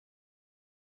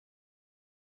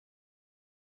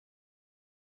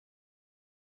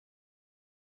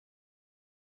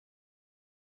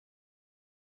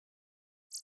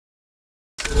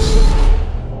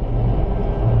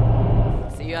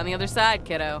See you on the other side,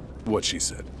 kiddo. What she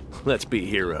said. Let's be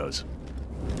heroes.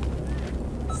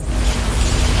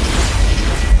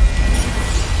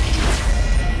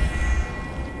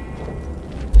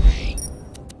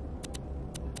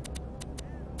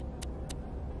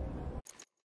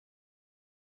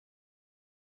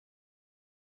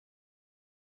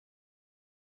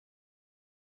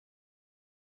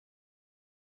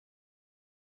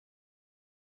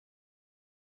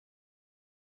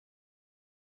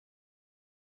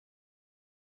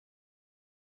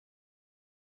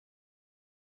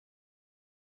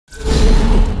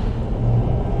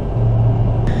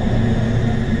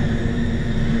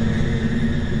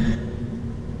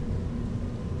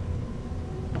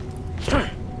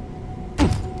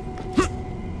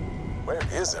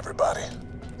 Is everybody?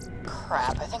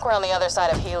 Crap, I think we're on the other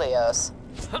side of Helios.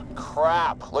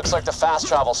 Crap. Looks like the fast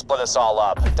travel split us all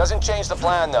up. Doesn't change the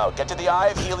plan, though. Get to the Eye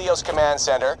of Helios Command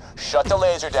Center, shut the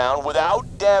laser down without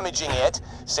damaging it,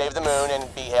 save the moon,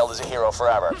 and be hailed as a hero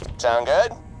forever. Sound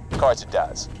good? Of course it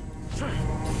does.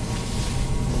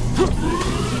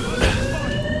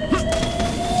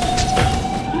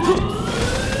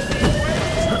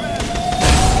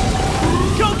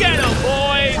 Go get 'em,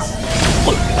 boys!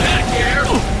 Back here,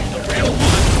 the real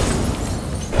one.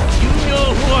 You know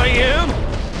who I am?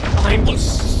 I'm the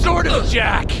Sword of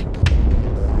Jack. The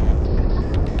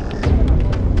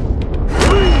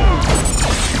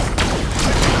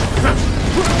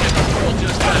world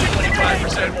just got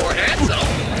 25% more handsome.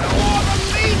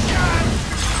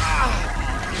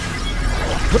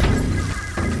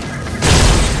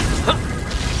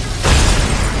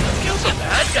 Let's kill some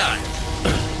bad guys.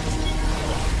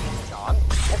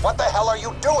 What the hell are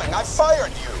you doing? I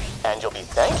fired you! And you'll be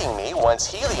thanking me once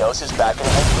Helios is back in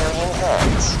Hyperion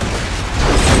hands.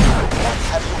 What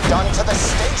have you done to the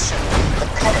station? The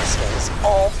color scheme is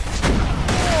all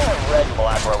red and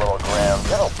black or a little grim.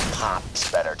 It'll pop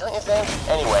better, don't you think?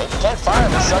 Anyway, you can't fire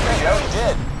me, sucker. You already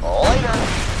did. Later.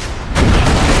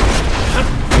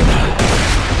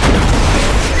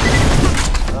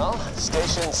 Well,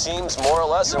 station seems more or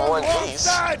less in one piece.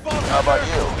 How about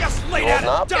you? You holding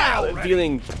up? Yeah, I'm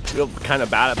feeling kind of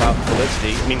bad about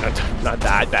Felicity. I mean, not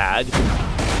that bad. Yeah,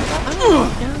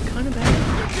 kind of bad.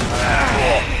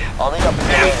 Cool. I'll meet up with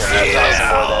you later. That's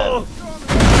awesome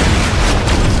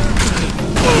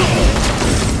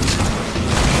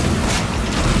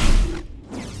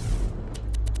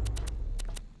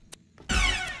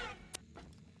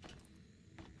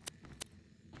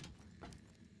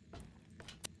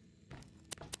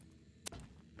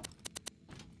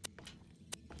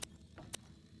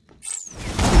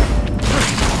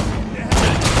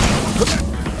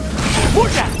more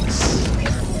then.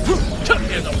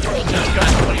 And the world just got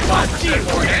 25%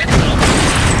 more handsome.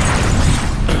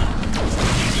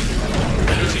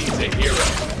 He's a hero.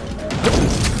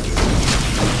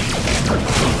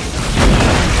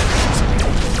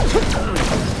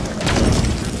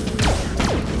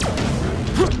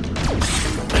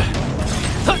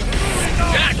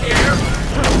 Jack here,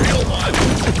 the real one.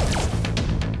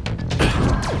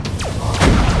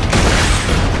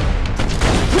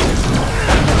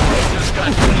 Just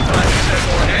got 25%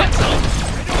 more handsome.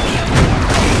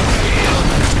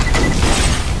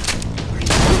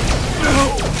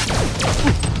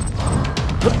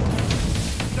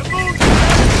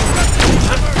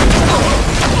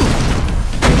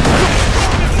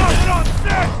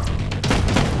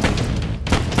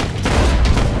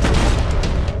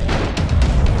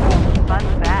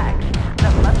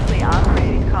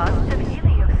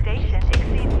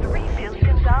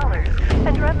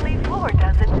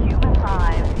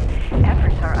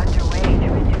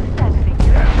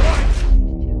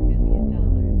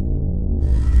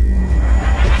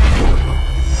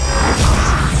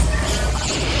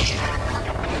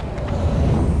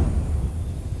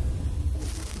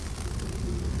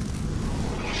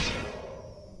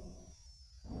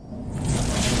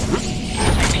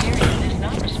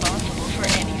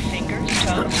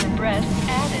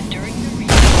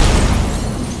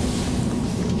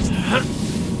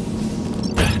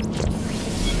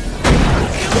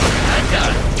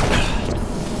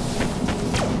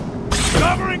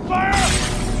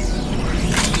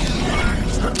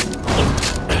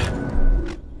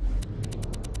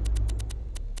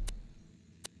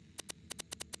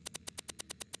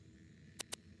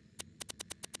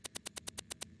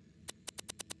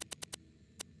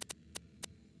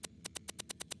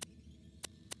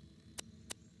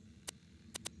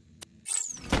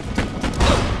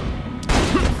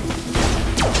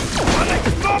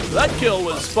 That kill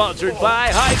was sponsored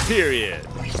by Hyperion.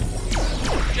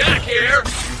 Jack here,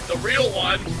 the real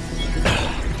one.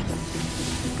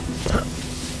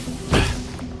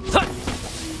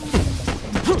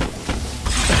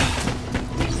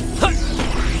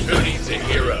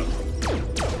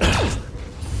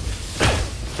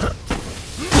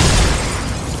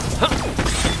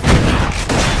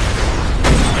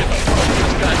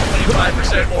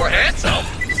 25% more handsome.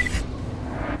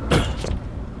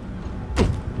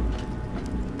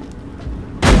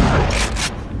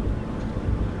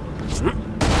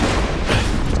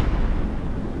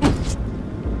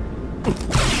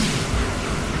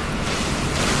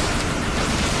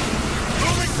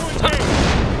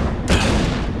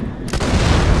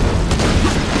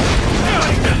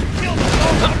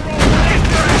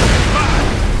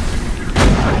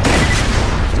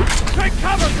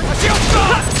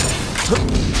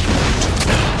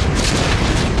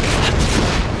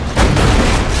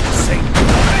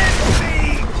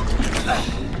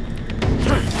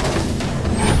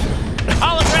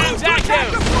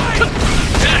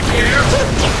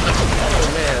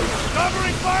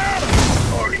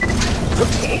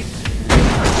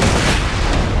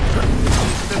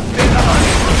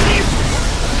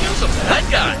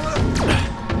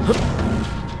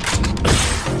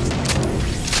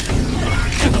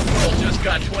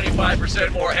 Got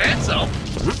 25% more handsome.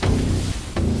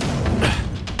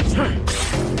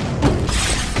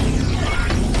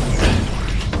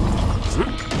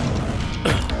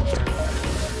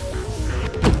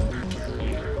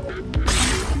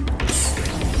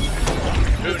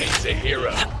 Who needs a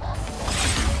hero?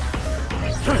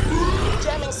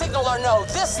 Jamming signal or no,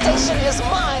 this station is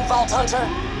mine, Vault Hunter.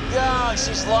 Yo,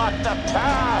 she's locked the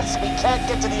paths. We can't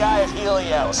get to the Eye of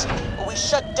Helios. We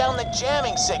shut down the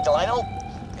jamming signal. I don't...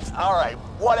 All right,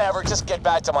 whatever. Just get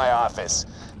back to my office.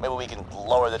 Maybe we can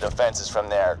lower the defenses from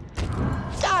there.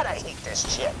 God, I hate this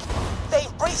chick.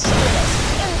 They've breached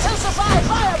us. Intensify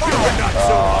firepower. Not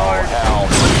so hard. Hell.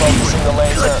 Focusing the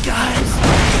laser. Good guys.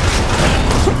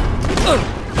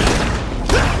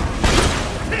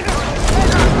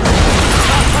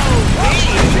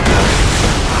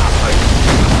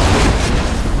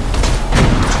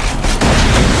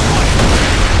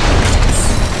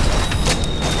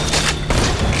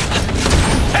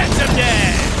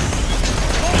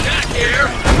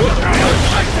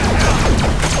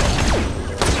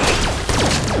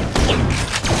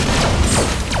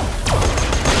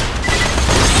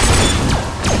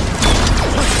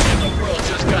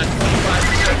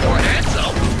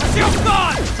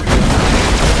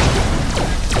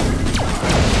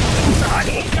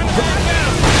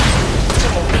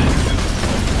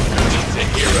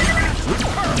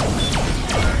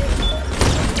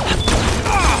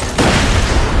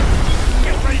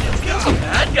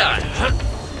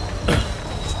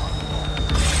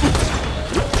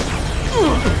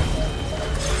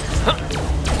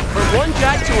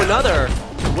 To another.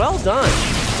 Well done.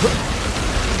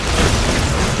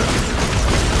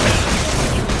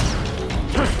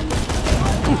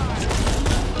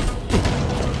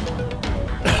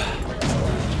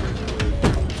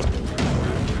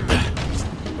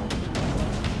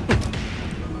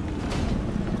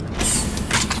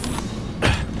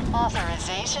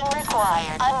 Authorization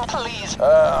required. Please.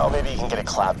 Oh, maybe you can get a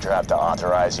claptrap to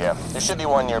authorize you. There should be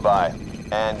one nearby.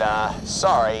 And,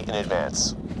 sorry in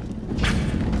advance.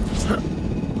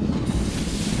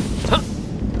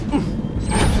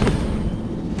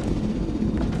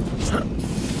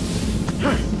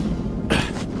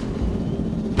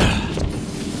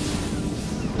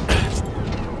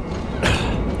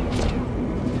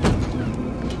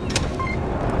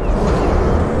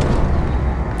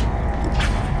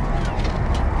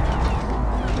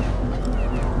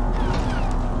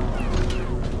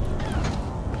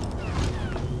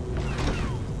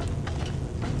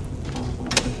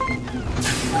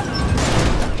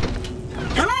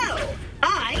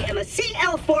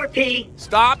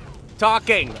 Stop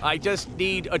talking. I just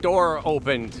need a door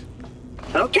opened.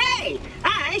 Okay,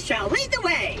 I shall lead the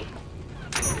way.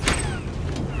 Is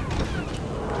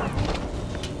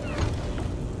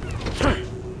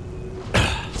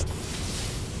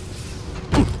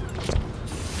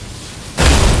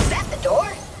that the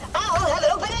door? I'll have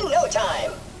it open in no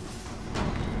time.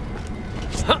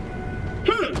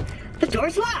 The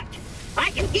door's locked. I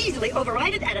can easily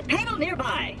override it at a panel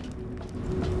nearby.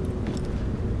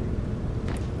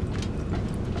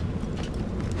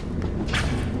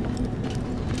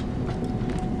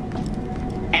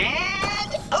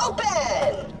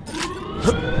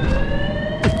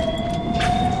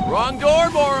 Wrong door,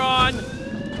 moron!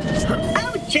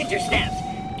 Oh, ginger snaps.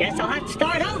 Guess I'll have to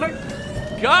start over.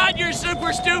 God, you're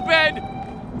super stupid!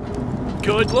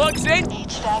 Good looks, eh?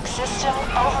 HVAC system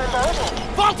overloaded.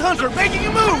 Vault Hunter making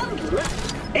a move! Oh, look.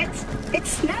 It's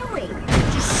snowing.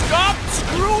 Just stop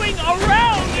screwing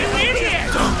around, you idiot!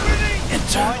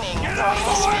 Warning,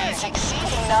 wind speeds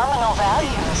exceeding nominal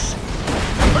values.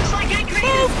 Looks like I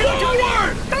created Move a speed forward!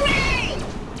 tornado. Hooray!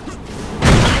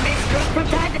 I may screw up from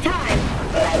time to time,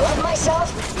 but but I love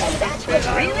myself, and that's what's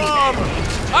really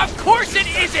matters. Of course it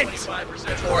isn't!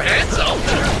 5% more handsome.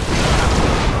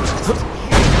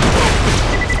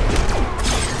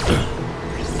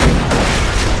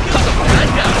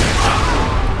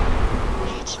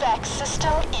 HVAC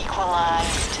system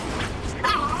equalized.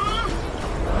 Aww!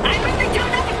 I'm really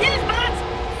tuned up the fuse box!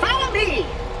 Follow me!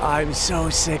 I'm so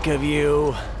sick of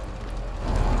you.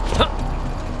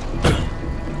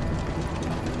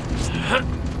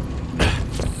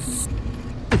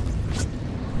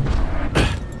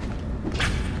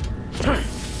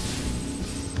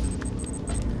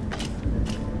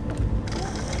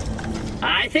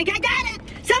 I think I got it!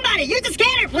 Somebody, use the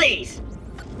scanner, please!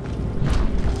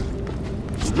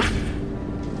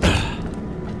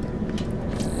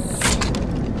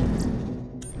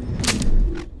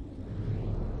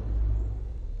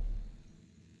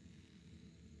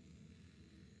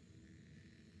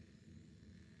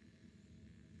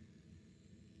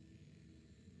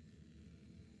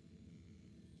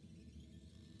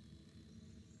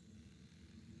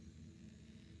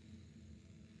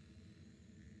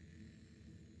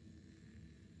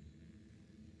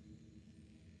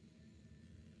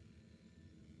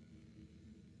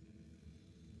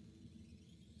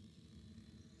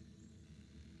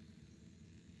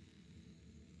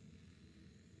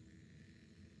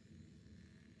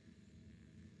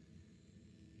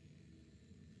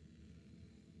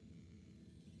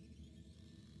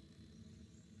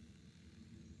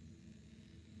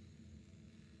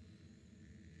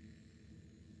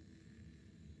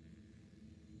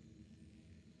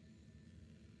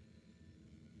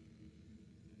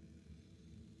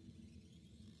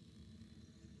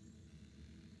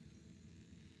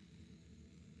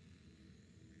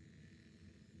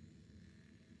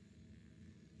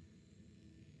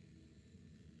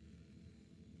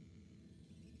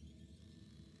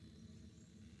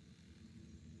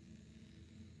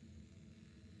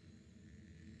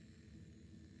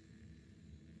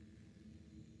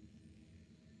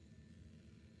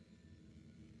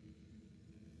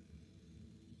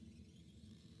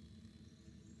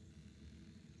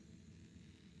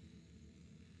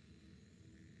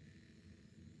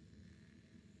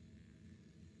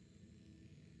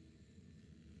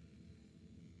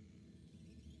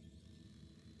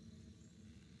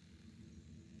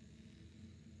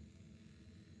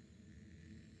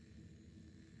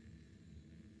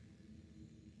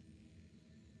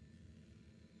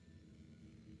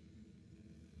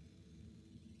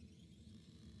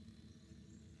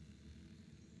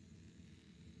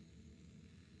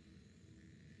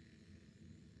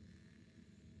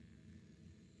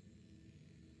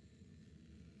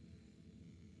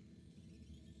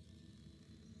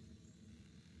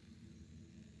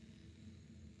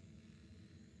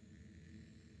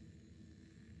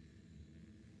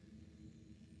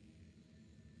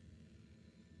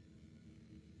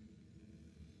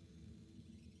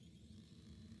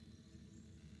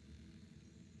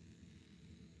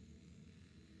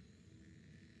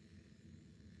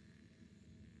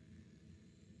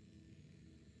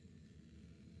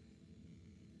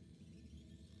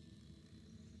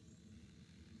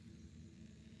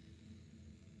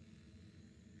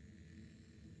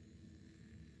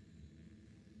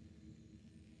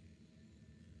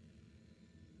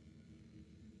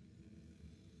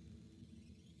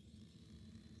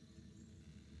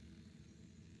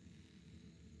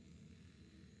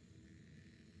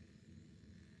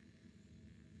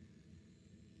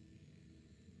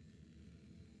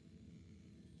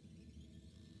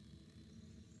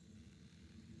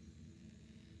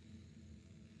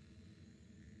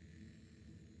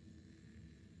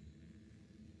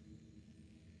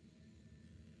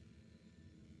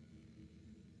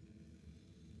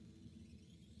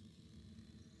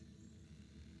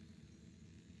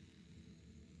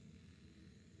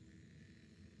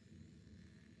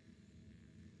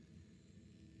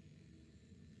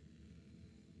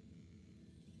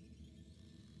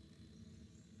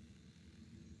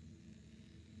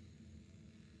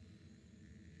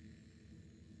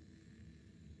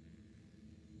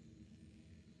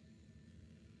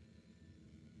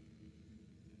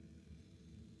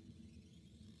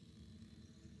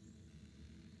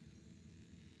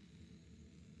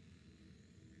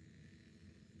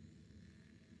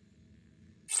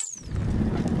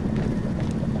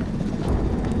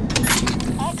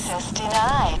 Access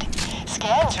denied.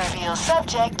 Scans reveal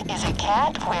subject is a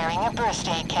cat wearing a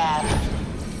birthday cap.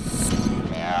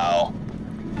 Meow.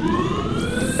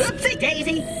 Oopsie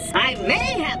daisy! I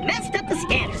may have messed up the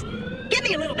scanner. Give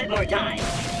me a little bit more time.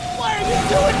 What are you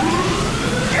doing?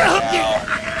 Meow.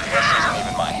 This isn't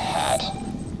even my hat.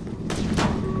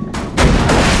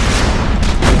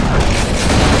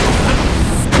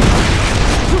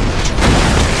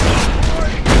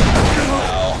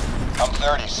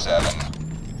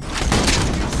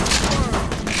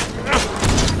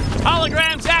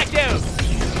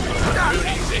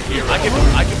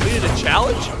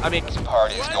 mean, This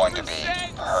party is going to be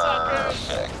sucker.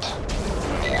 perfect.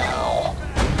 Meow.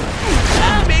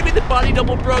 maybe the body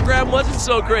double program wasn't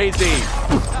so crazy.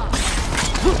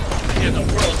 And the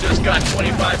world just got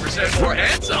 25% more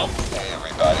handsome. Hey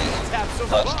everybody,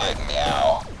 let's get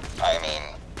meow. I mean,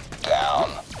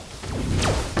 down.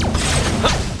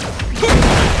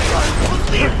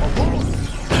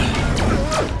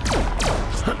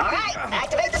 Alright,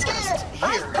 activate the scanner.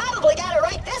 I probably got it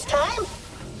right this time.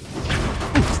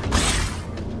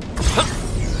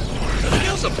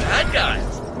 Kill some bad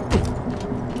guys.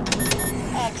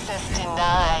 Access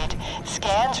denied.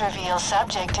 Scans reveal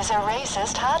subject is a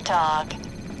racist hot dog.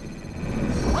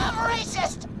 I'm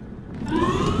racist!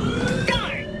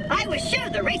 Darn! I was sure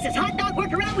the racist hot dog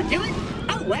workaround would do it.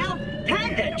 Oh well,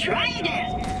 time to try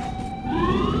again.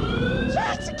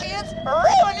 Mexicans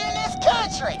ruining this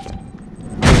country!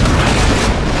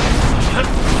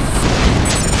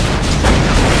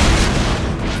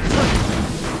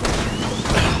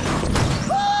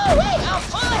 Whoa, wait, I'm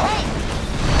full of hate!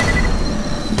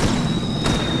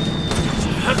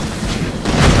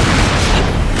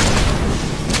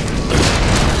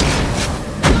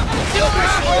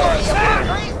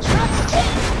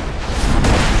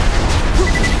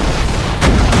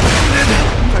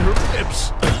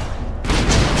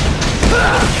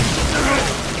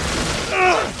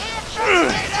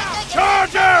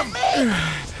 Charge him!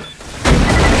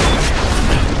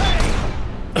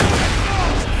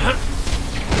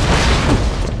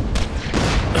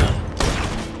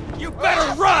 You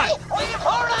better run! We've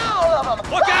heard all of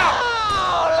them! Look out!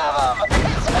 All of them!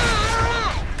 It's my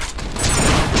right!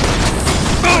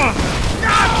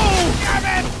 No! Damn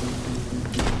it!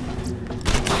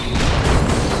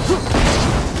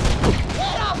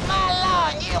 Get off my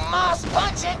lawn, you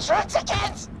moss-punching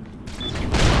Truxicans!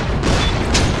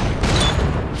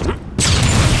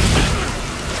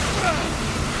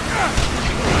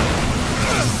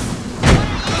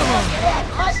 That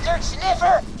mustard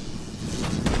sniffer!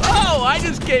 Oh, I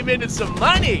just came into some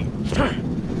money.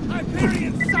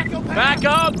 Hyperion psychopath! Back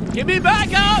up! Give me back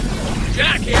up!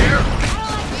 Jack here! I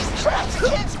don't like these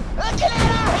Truxicans looking at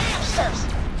our hamsters!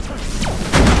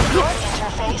 Port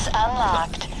interface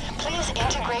unlocked. Please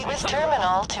integrate with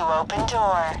terminal to open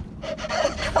door.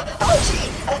 Oh, gee,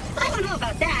 I don't know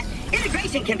about that.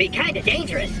 Integration can be kind of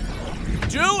dangerous.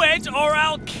 Do it or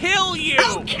I'll kill you!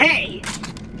 Okay.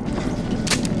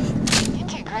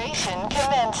 Integration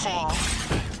commencing.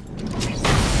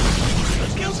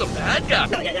 Let's kill some bad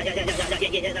guys.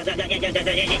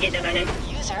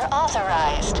 User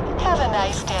authorized. Have a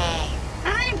nice day.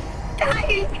 I'm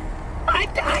dying.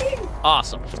 I'm dying.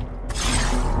 Awesome.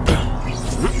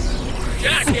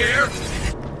 Jack here!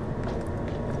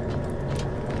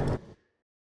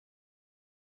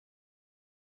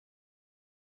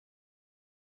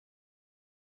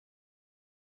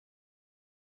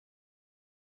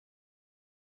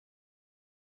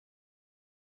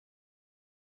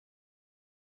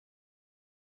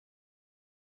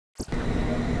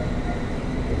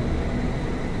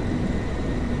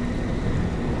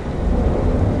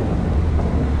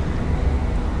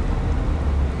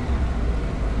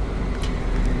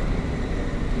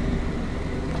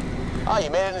 Oh, you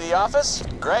made it into the office?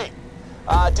 Great.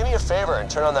 Do me a favor and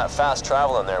turn on that fast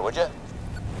travel in there, would you?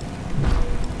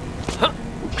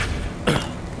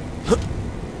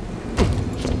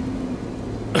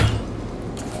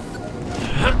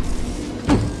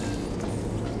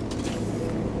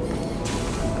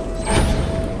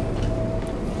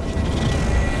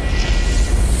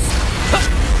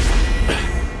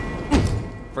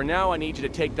 For now, I need you to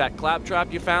take that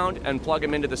claptrap you found and plug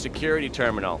him into the security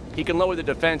terminal. He can lower the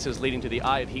defenses leading to the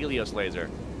Eye of Helios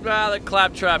laser. Ah, the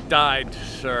claptrap died,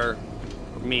 sir.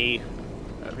 Me.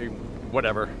 I mean,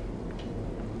 whatever.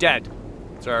 Dead,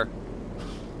 sir.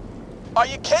 Are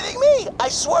you kidding me? I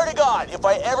swear to God, if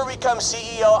I ever become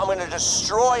CEO, I'm gonna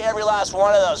destroy every last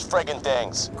one of those friggin'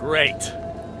 things. Great.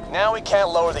 Now we can't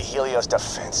lower the Helios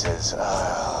defenses.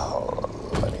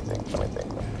 Let me think.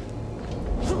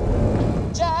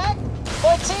 Jack,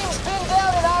 my team's pinned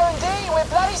down in R&D. We're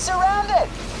bloody surrounded.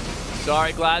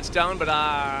 Sorry, Gladstone, but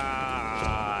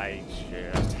I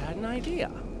just had an idea.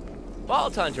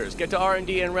 Vault Hunters, get to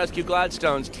R&D and rescue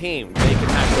Gladstone's team. They can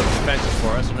hack those defenses for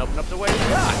us and open up the way to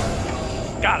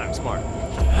God. God, I'm smart.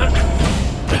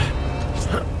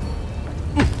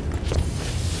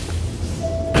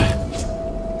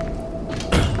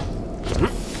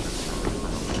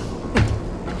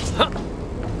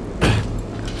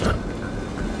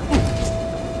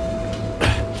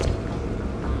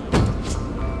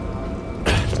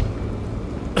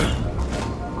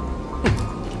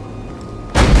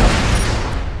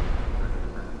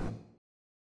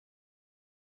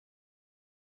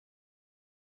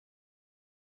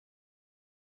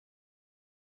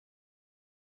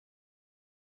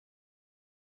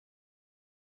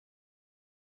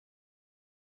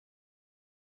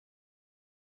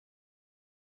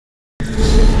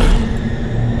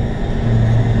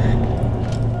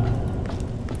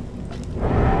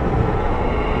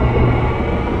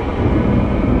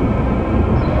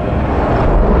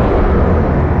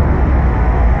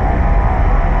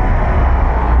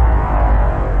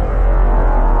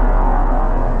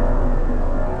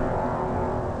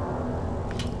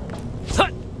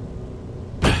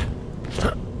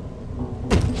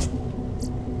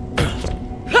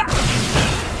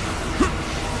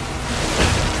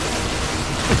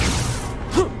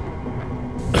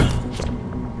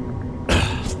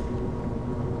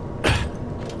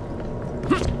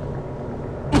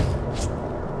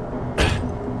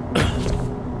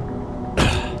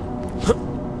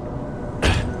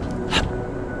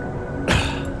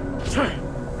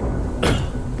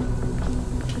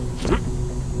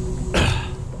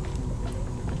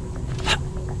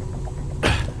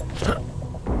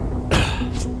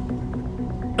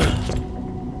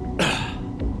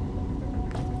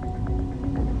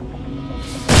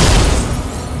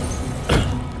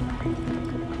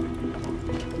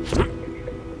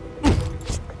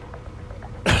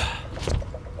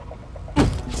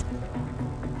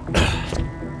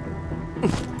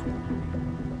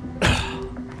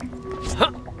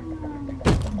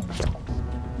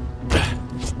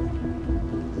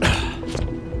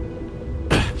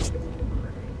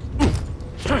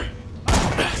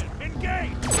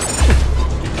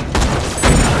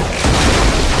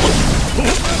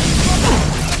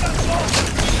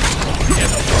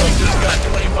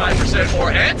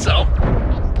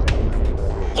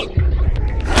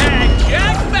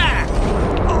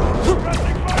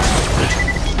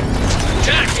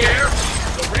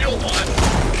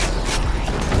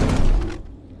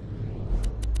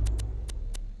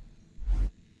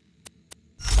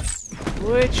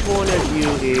 Which one of you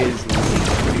is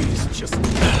Please, just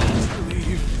leave.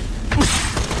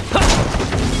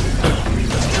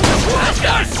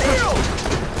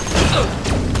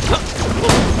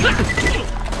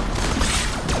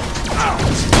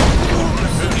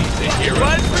 You're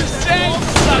 1%,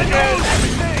 suckers!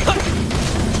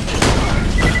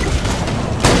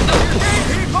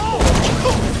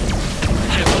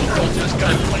 Just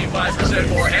got 25%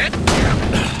 more head.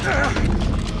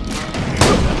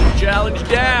 Challenge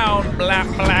down, blap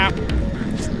blap.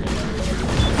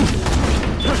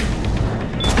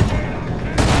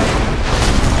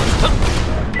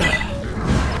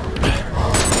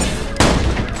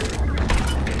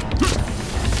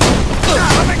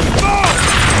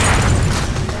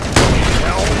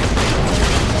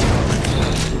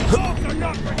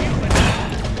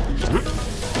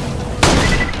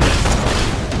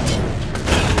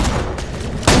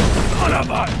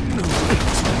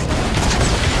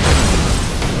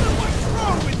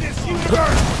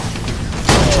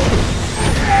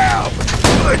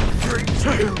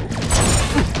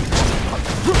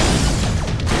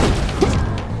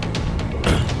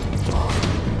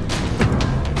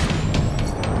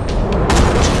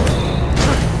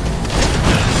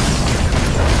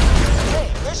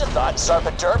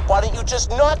 Derp, why don't you just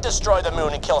not destroy the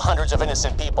moon and kill hundreds of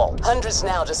innocent people? Hundreds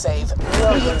now to save,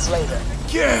 millions later.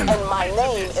 Again! And my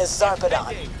name is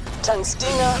Zarpedon.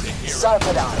 Tungstina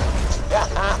Zarpedon.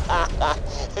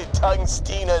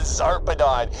 Tungstina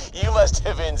Zarpedon. You must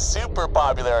have been super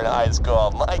popular in high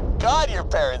school. My God, your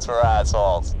parents were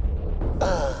assholes.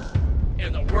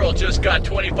 And the world just got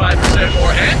 25%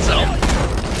 more handsome.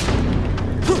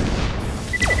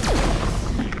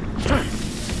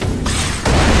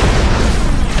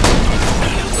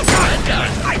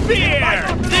 I fear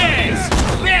this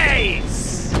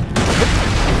face!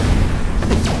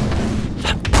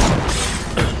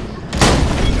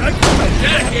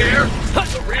 Get here!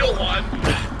 The real one!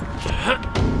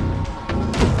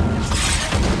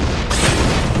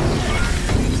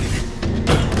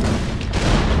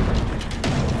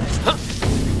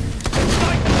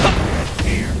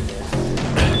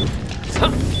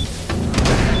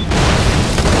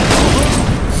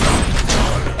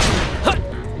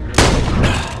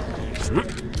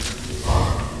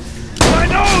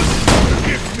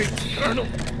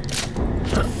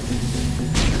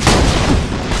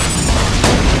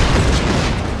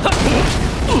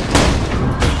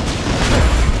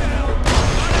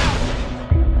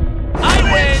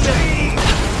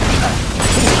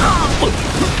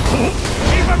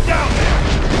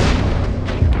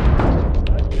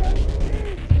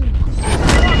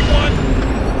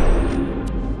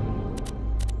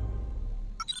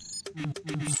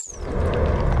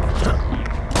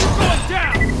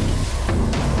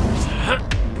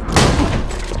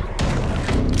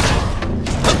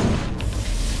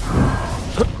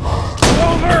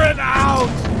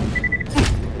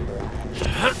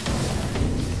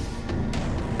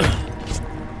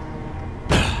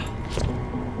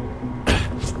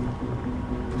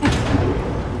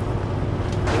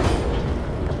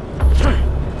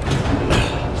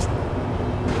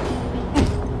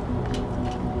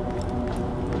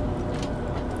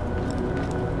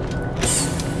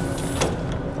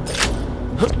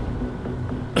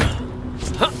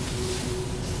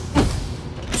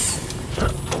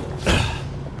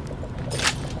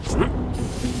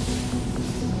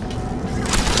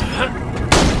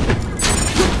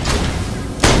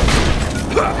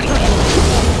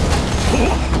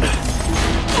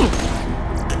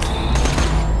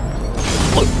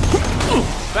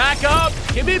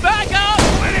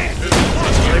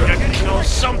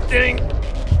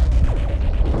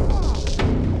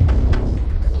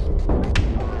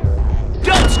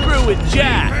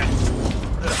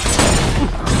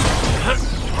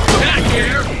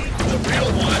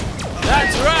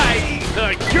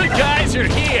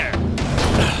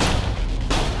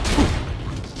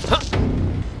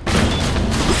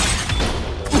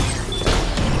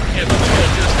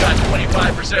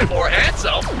 5% more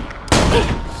handsome.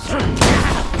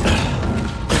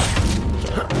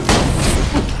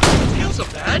 Kills a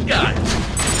bad guy.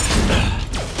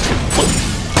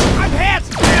 I'm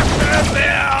handsome,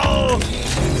 Bill!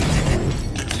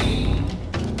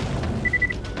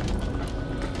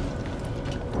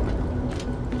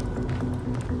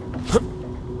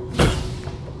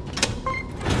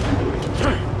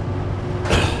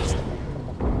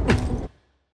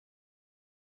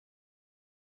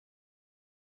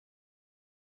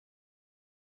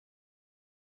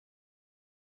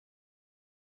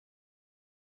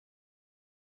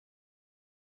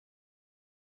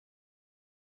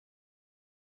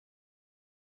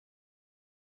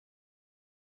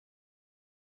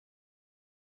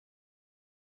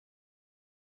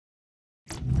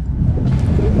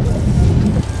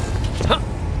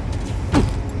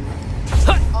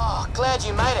 Oh, glad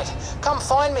you made it. Come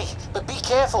find me, but be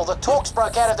careful. The Torks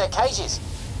broke out of their cages.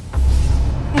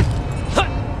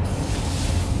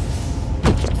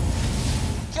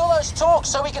 Kill those Torks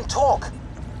so we can talk.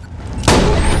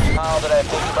 Now that I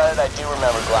think about it, I do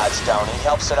remember Gladstone. He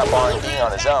helped set up R&D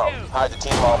on his own. Hired the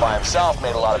team all by himself,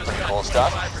 made a lot of pretty cool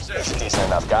stuff. He's a decent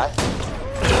enough guy.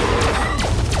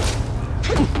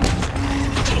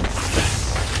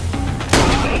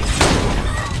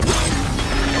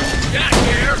 Got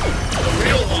here, the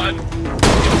real one.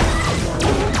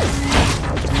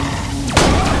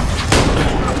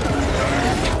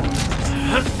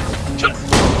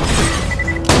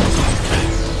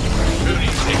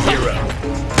 Rudy's the hero.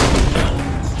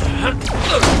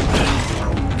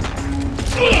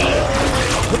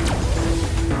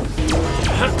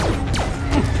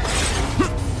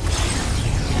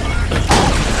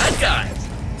 Bad guy.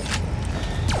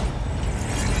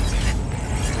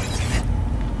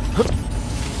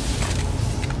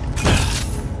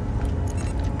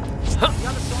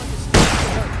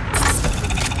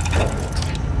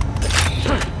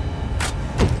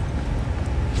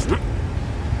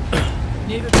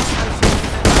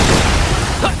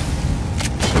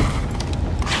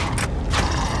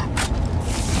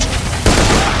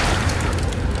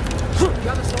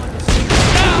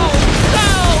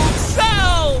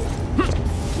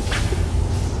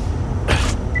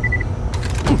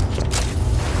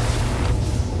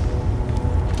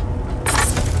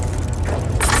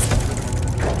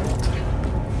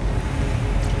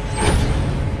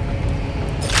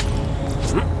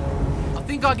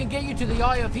 I can get you to the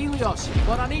Eye of Helios,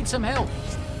 but I need some help.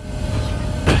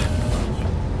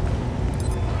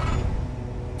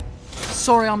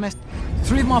 Sorry, I messed.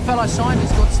 3 of my fellow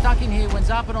scientists got stuck in here when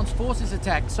Zarpedon's forces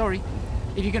attacked. Sorry.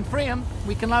 If you can free them,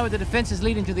 we can lower the defenses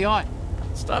leading to the Eye.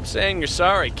 Stop saying you're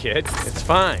sorry, kid. It's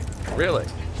fine. Really.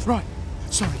 Right.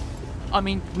 Sorry. I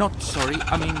mean, not sorry.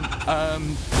 I mean,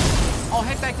 I'll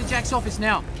head back to Jack's office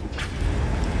now.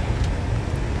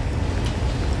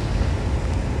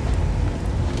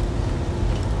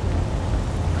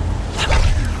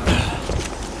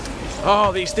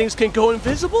 Oh, these things can go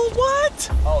invisible?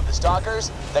 What? Oh, the stalkers?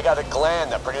 They got a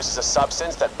gland that produces a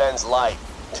substance that bends light.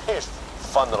 Dude,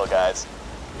 fun little guys.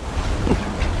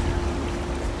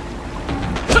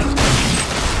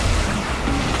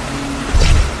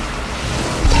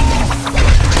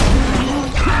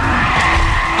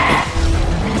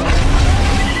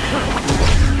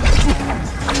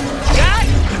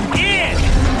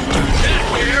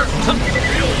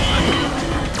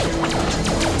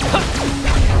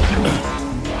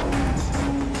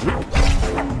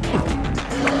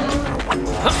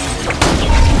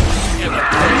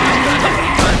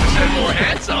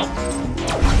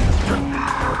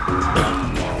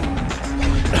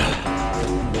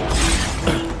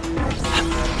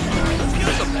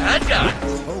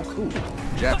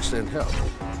 Send help.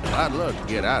 I'd love to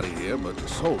get out of here, but the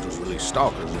soldiers released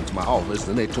stalkers into my office,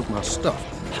 and they took my stuff.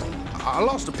 I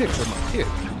lost a picture of my kid.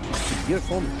 Could you get it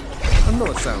for me? I know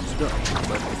it sounds dumb,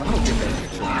 but if I don't get that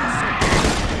picture of my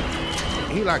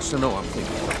son, he likes to know I'm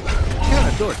thinking. Can't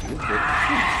I do it to you,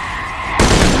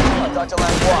 but Dr.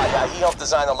 Langlois, yeah, he helped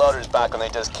design the loaders back when they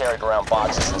just carried around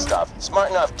boxes and stuff. Smart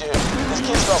enough dude. This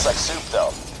kid smells like soup,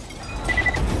 though.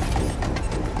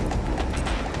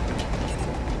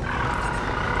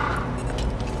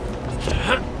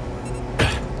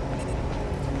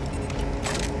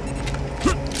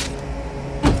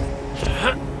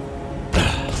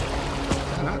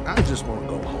 I just want to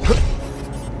go home.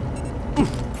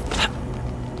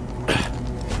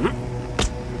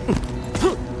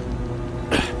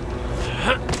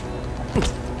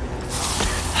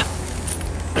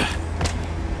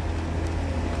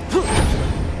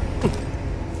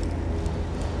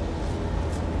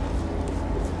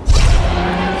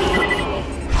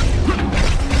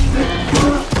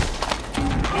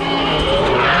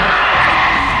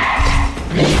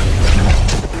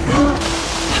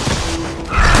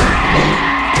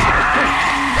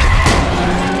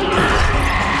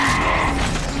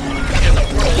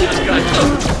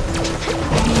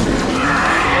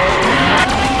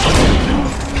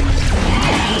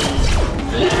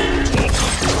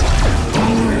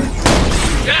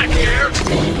 attack here!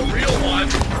 The real one!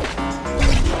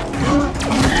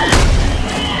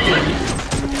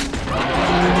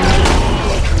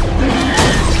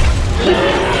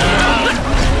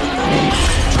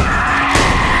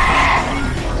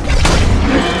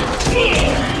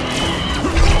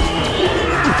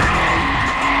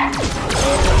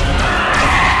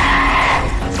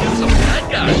 Some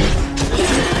bad guys!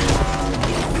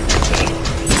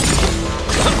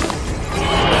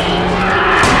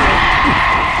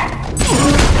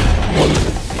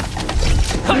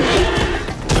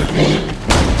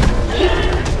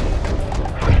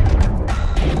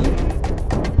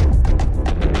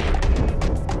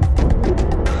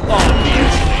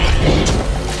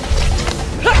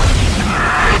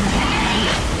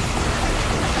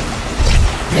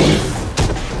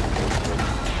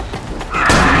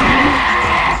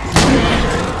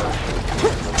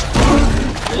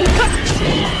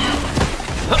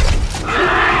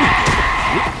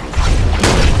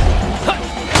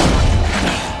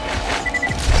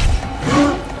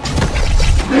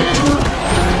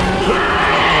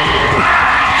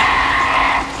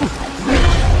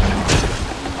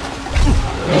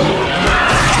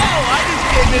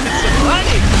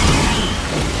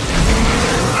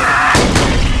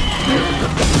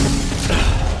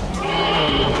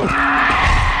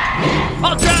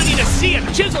 I'll drown you to see him!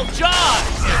 Chisel jaws!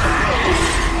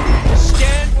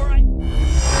 Stand where I...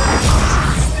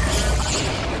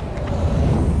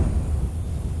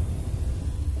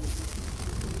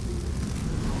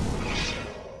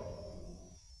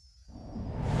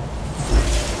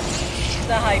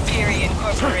 The Hyperion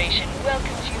Corporation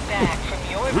welcomes you back from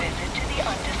your visit to the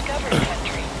undiscovered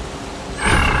country.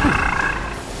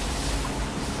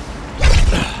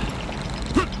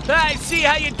 I see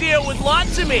how you deal with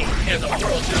lots of me! And the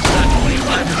world just got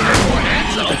 25% more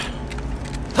handsome!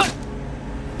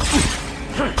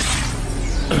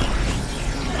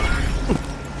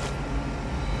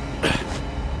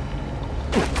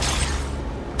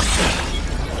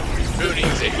 Who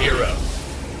needs a hero?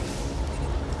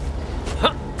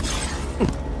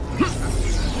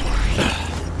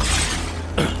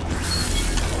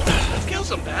 Let's kill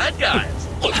some bad guys!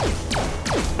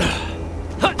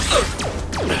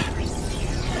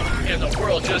 And the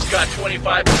world just got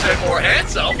 25% more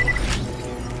handsome!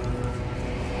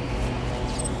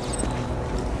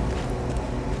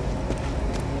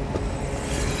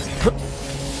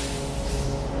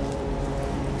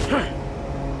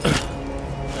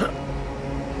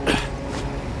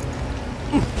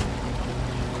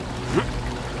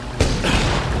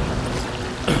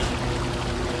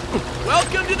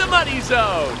 Welcome to the money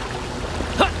zone!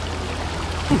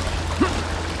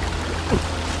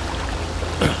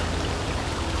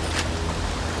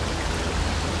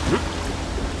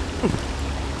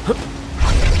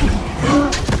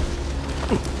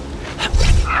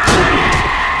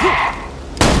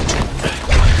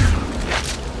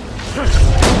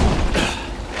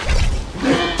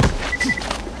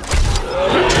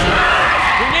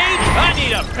 I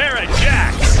need a pair of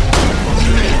jacks!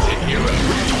 It's a hero.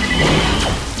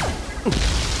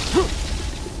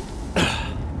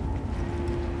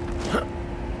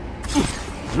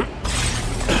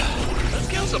 Let's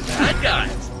kill some bad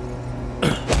guys!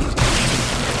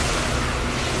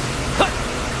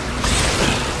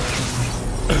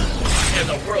 And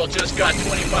the world just got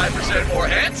 25% more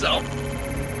handsome!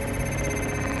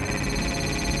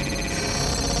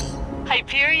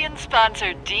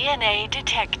 Hyperion-sponsored DNA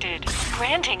detected.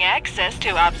 Granting access to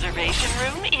Observation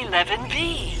Room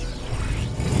 11B.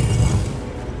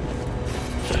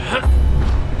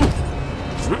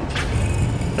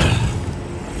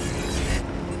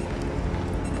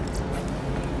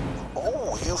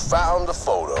 Oh, you found the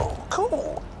photo.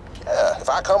 Cool. Yeah, if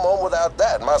I come home without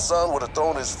that, my son would have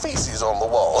thrown his feces on the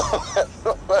wall.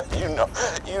 you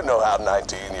know how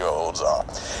 19-year-olds are.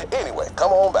 Anyway,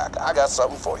 come on back. I got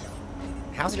something for you.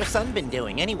 How's your son been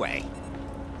doing anyway?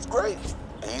 Great.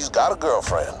 He's got a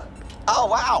girlfriend. Oh,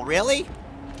 wow, really?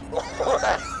 No,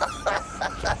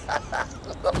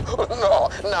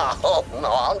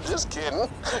 I'm just kidding.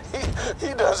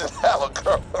 He doesn't have a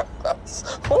girl.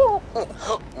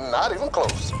 Not even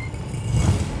close.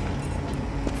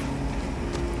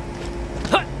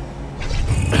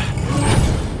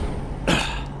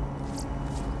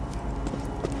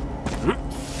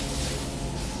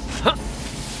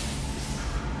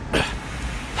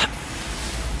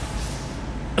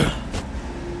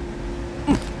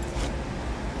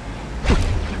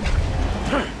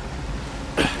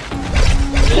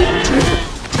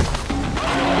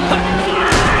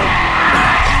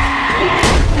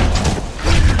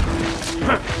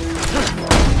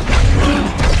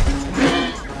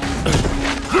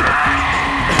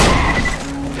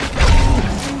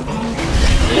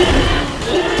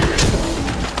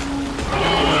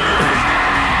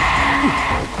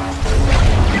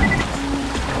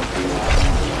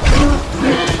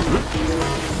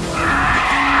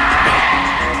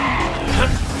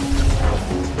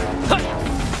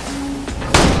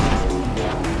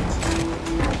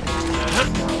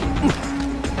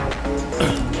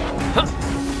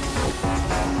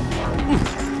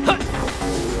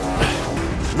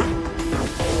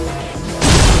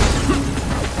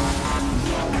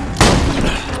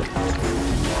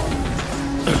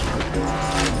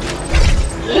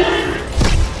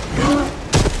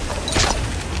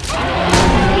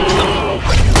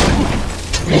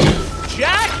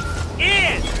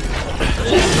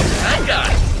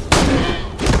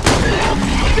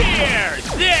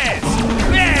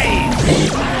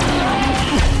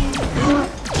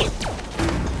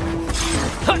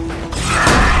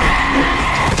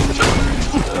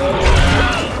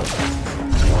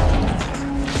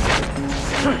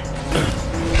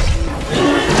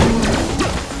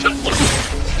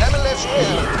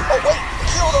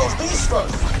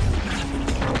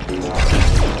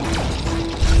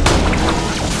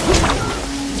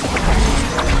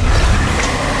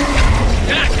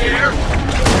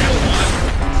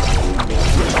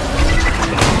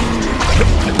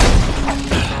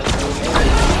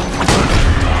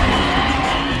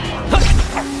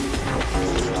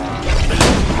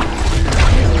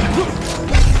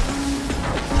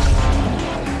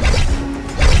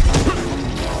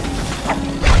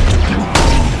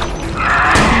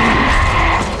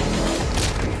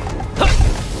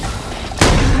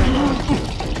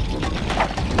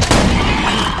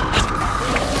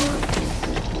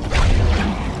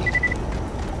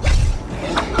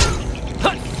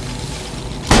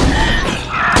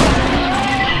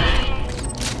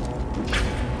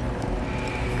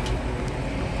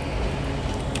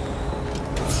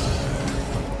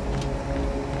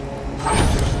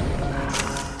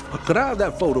 Could I have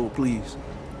that photo, please?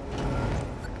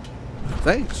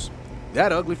 Thanks.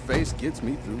 That ugly face gets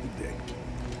me through the day.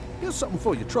 Here's something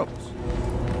for your troubles.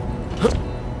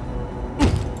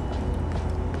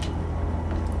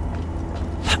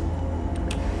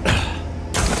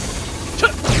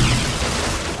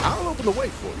 I'll open the way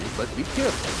for you, but be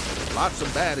careful. Lots of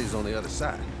baddies on the other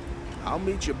side. I'll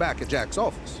meet you back at Jack's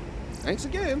office. Thanks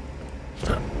again.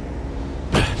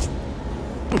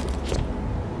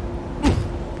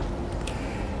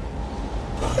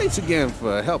 Thanks again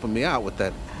for helping me out with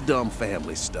that dumb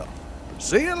family stuff.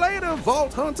 See you later,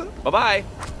 Vault Hunter. Bye-bye.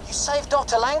 You saved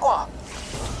Dr. Langlois.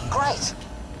 Great.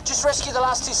 Just rescue the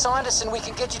last two scientists and we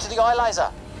can get you to the eye laser.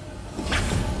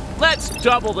 Let's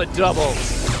double the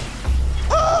doubles.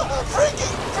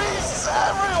 Freaking beasts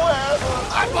everywhere!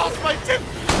 I lost my tip!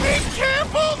 Be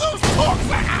careful! Those porks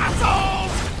are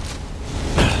assholes!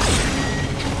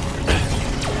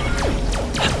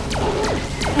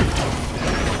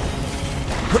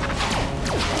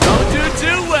 Don't do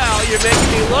too well. You're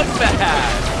making me look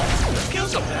bad. Let's kill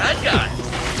some bad guys.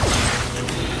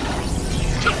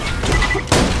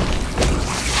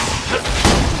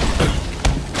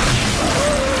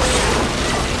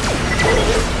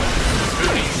 Who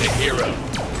needs a hero?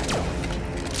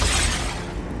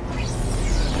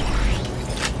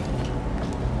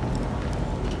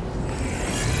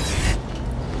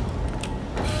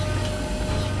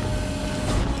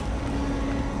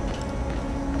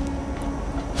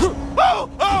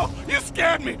 Oh! You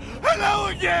scared me! Hello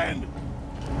again!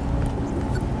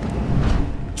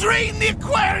 Drain the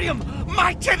aquarium!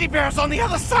 My teddy bear's on the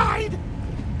other side!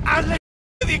 I'll let you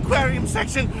to the aquarium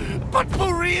section, but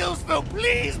for reals though,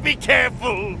 please be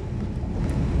careful!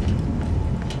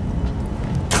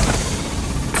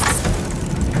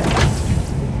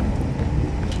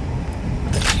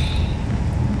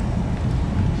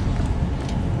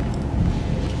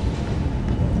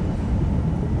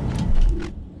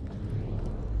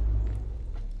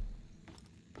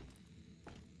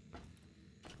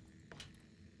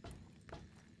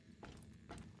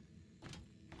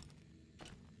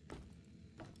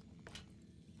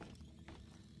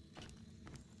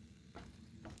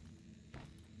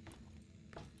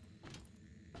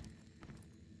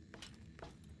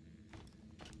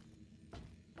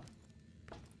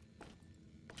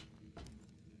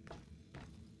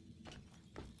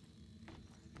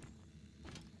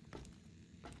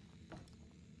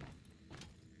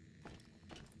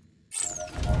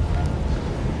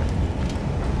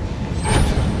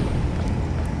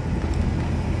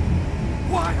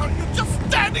 Why are you just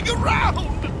standing around?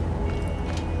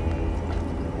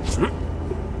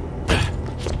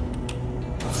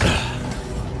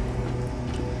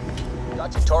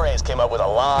 Dr. Torres came up with a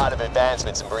lot of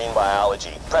advancements in marine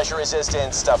biology. Pressure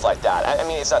resistance, stuff like that. I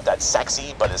mean, it's not that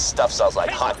sexy, but his stuff sells like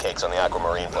hotcakes on the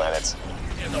aquamarine planets.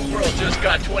 And the world just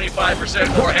got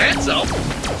 25% more handsome.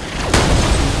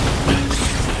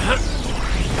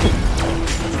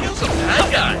 Kill some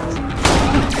bad guys.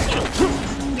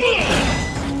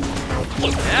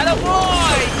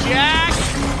 Attaboy, Jack!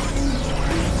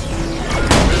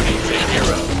 Who needs a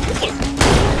hero?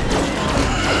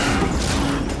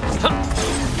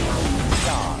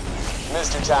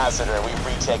 Mr. Tassiter, we've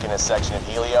retaken a section of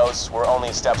Helios. We're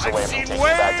only steps away from taking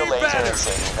back the laser and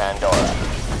saving Pandora.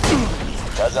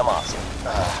 Because I'm awesome.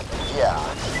 Yeah,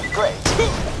 great.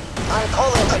 I'm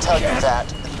calling to tell you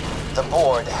that the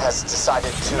board has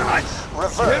decided to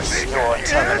reverse your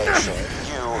termination.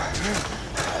 You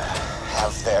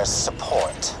have their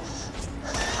support.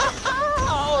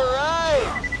 All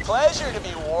right. Pleasure to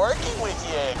be working with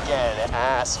you again,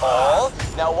 asshole.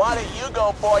 Now why don't you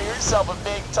go pour yourself a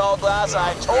big tall glass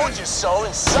I told you so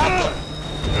and suck it.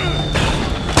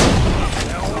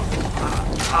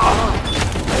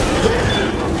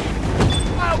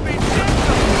 I'll be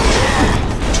gentle.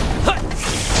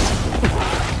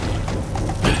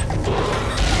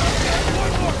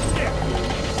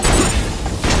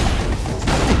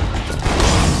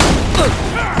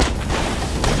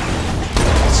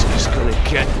 This is gonna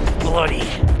get bloody.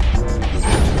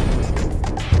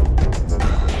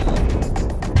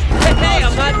 Hey,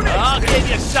 I'm not... I'll give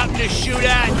you something to shoot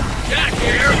at. Jack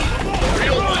here. The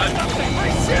real one.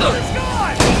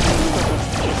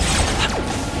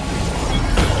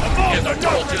 And the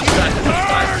world just got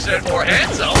 25% more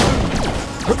handsome.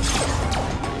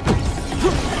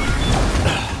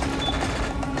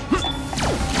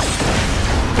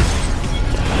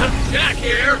 Jack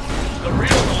here. The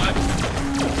real one.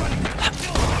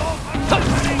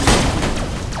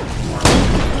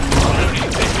 Who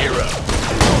needs a hero?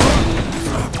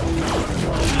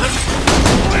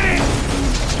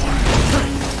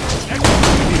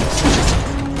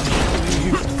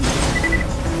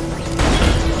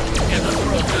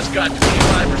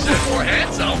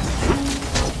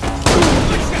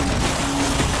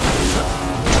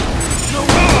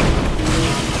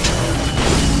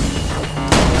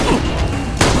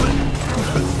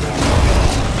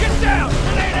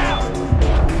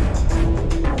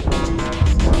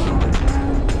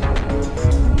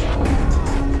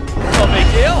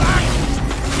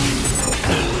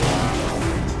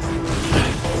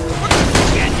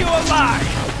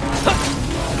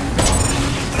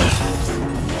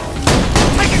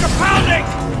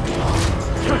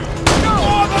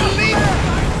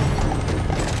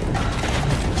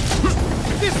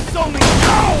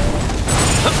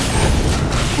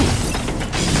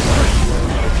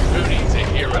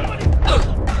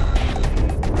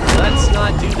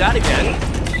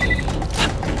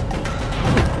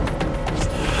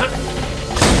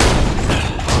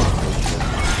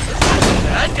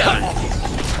 That guy.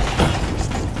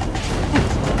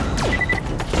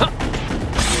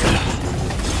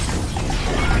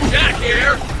 Jack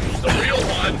here, the real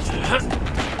one.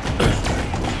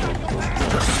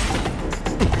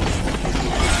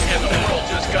 And the world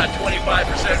just got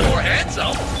 25% more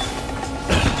handsome.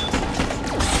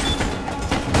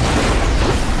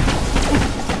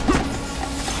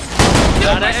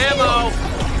 Got an ammo.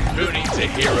 Who needs a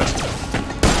hero?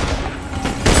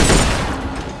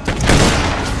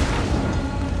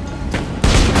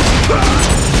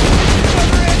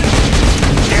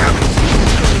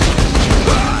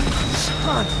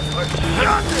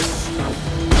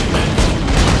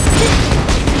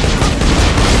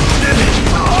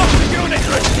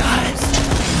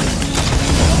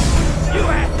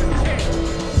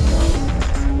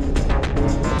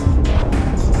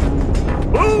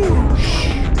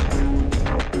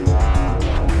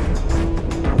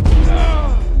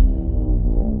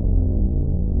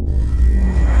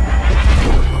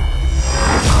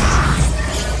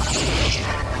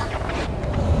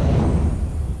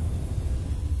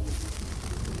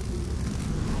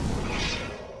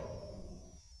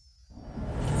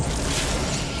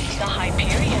 The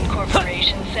Hyperion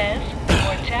Corporation says,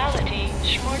 mortality,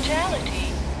 schmortality.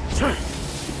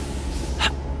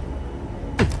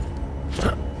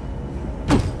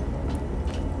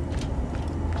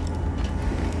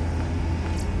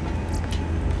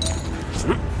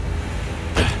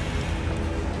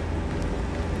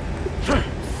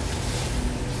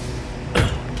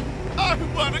 I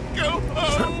want to go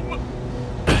home.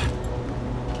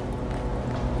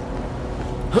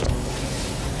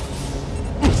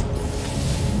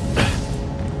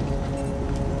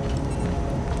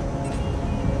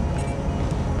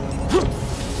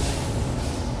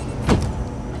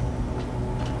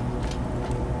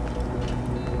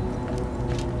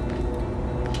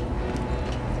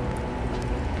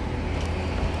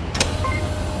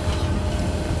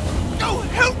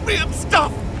 Help me and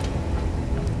stuff!